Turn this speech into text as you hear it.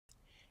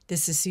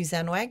This is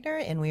Suzanne Wagner,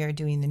 and we are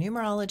doing the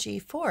numerology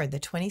for the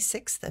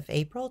 26th of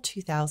April,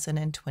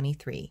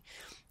 2023.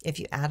 If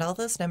you add all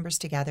those numbers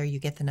together, you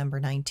get the number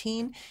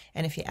 19,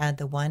 and if you add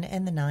the 1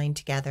 and the 9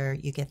 together,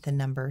 you get the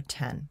number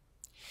 10.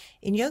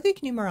 In yogic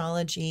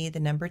numerology,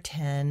 the number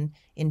 10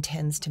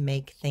 intends to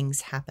make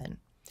things happen.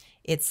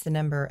 It's the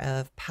number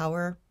of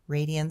power,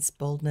 radiance,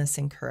 boldness,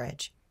 and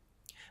courage.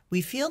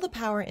 We feel the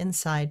power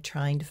inside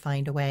trying to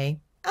find a way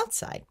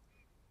outside.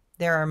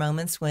 There are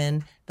moments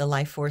when the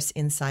life force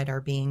inside our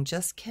being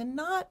just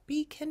cannot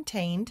be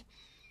contained.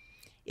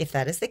 If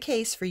that is the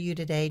case for you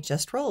today,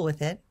 just roll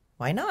with it.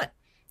 Why not?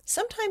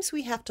 Sometimes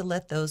we have to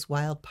let those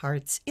wild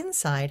parts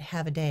inside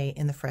have a day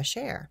in the fresh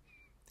air.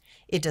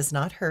 It does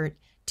not hurt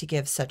to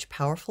give such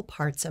powerful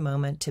parts a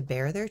moment to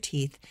bare their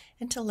teeth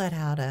and to let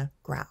out a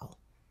growl.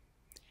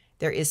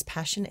 There is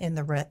passion in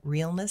the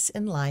realness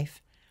in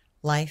life.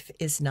 Life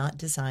is not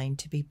designed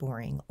to be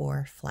boring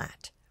or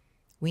flat.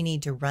 We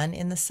need to run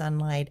in the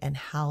sunlight and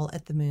howl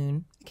at the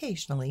moon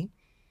occasionally.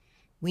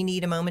 We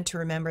need a moment to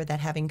remember that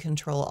having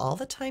control all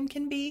the time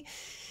can be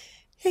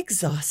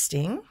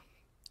exhausting.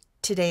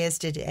 Today is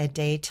a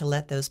day to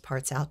let those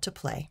parts out to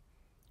play.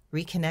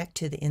 Reconnect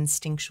to the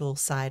instinctual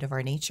side of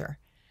our nature.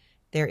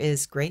 There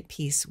is great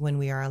peace when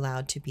we are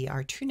allowed to be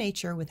our true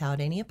nature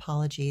without any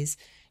apologies.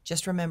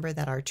 Just remember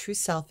that our true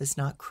self is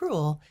not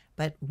cruel,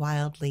 but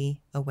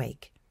wildly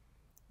awake.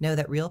 Know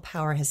that real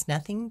power has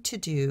nothing to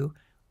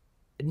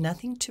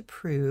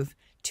prove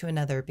to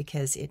another,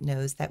 because it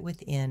knows that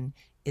within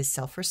is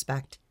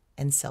self-respect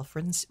and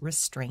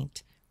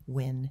self-restraint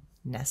when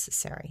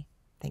necessary.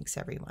 Thanks,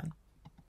 everyone.